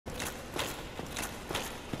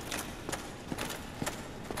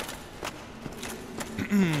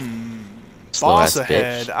Boss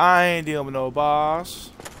ahead. Bitch. I ain't dealing with no boss.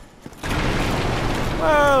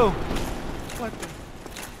 Whoa! What the?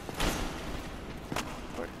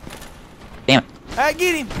 What? Damn it. I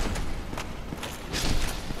get him!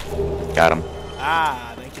 Got him.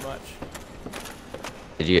 Ah, thank you much.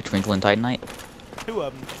 Did you get Twinkling Titanite? 2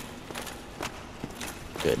 of them.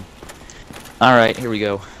 Good. Alright, here we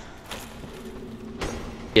go.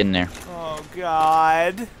 Get in there. Oh,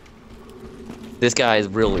 God. This guy is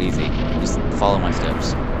real easy. Just follow my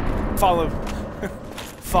steps. Follow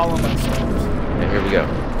my steps. Okay, here we go.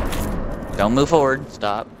 Don't move forward.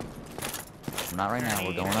 Stop. Not right now.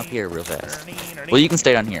 We're going up here real fast. Well, you can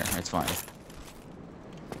stay down here. It's fine.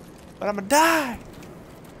 But I'm gonna die.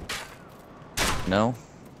 No.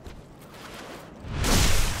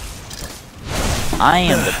 I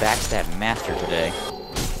am the backstab master today.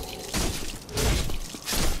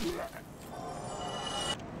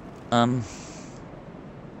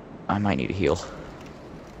 I might need a heal.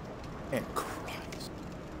 And Christ.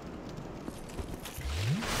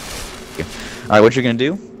 Okay. Alright, what you're gonna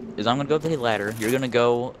do is I'm gonna go to the ladder. You're gonna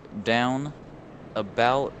go down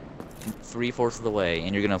about 3/4 of the way,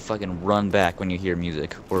 and you're gonna fucking run back when you hear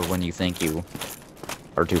music, or when you think you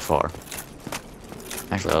are too far.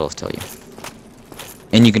 Actually, I'll just tell you.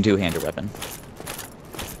 And you can two-hand your weapon.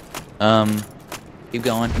 Keep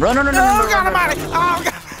going. Run, no, God, I'm out of here. Oh,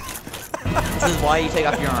 God. This is why you take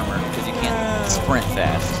off your armor, because you can't sprint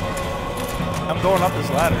fast. I'm going up this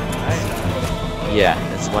ladder. Yeah,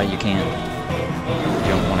 that's why you can't. You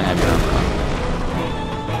don't want to have your armor on.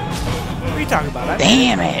 What are you talking about?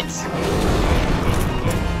 Damn it!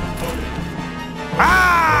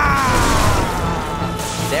 Ah!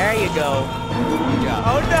 There you go. Good job.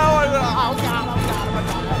 Oh no! Oh God!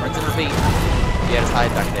 Rinse and repeat. You gotta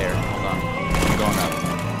hide back there. Hold on. I'm going up.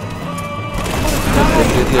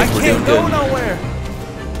 Good. I can't go nowhere.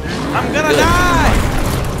 I'm gonna die.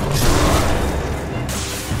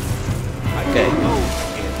 Okay.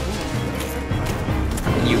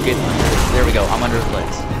 You get. There we go. I'm under his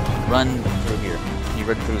legs. Run through here. Can you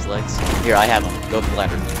run through his legs? Here, I have him. Go up the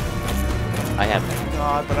ladder. I have him.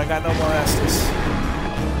 God, but I got no more Estus.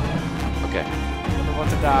 Okay. I'm about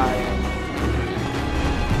to die.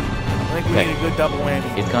 I think we need a good double whammy.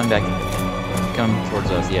 He's coming back. He's coming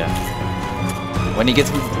towards us. Yeah. When he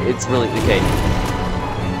gets, it's really okay.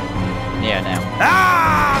 Yeah, now.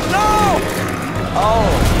 Ah! No! Oh!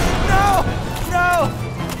 No!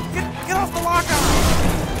 Get off the lockout!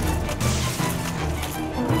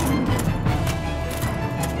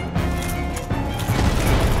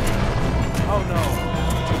 Oh no!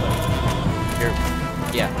 Here.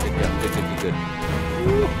 Yeah. Good.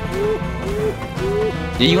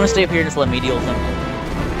 Do you want to stay up here and just let me deal with them?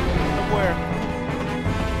 Where?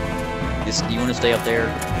 You want to stay up there?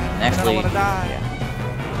 And actually, I don't want to die. Yeah.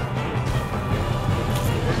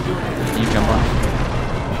 Can you jump on him?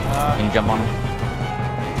 Can you jump on him?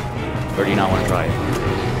 Or do you not want to try it?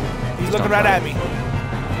 He's looking right at me.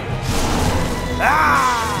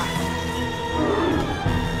 Ah!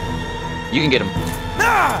 You can get him.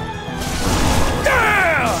 Ah!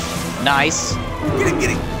 Yeah! Nice. Get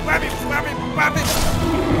him! Grab him!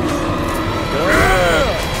 Good.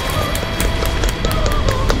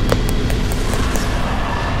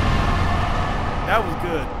 That was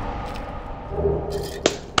good.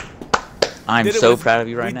 I'm so proud of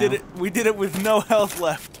you right now. We did it with no health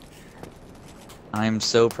left. I'm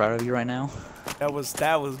so proud of you right now. That was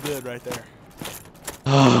good right there.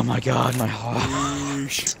 Oh my god, my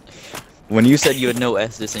heart. When you said you had no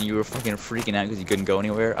Estus and you were fucking freaking out because you couldn't go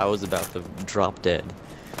anywhere, I was about to drop dead.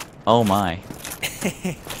 Oh my.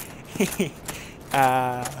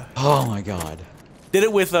 Oh my god. Did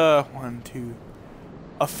it with a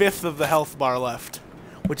 1/5 of the health bar left,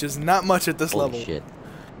 which is not much at this level. Holy shit.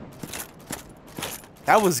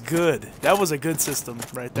 That was good. That was a good system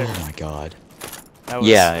right there. Oh my god. That was...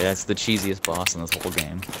 Yeah, that's the cheesiest boss in this whole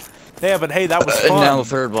game. Yeah, but hey, that was fun. Now the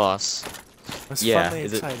third boss. It was Yeah,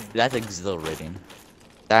 exciting. that's exhilarating.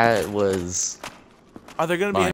 That was... Are there gonna be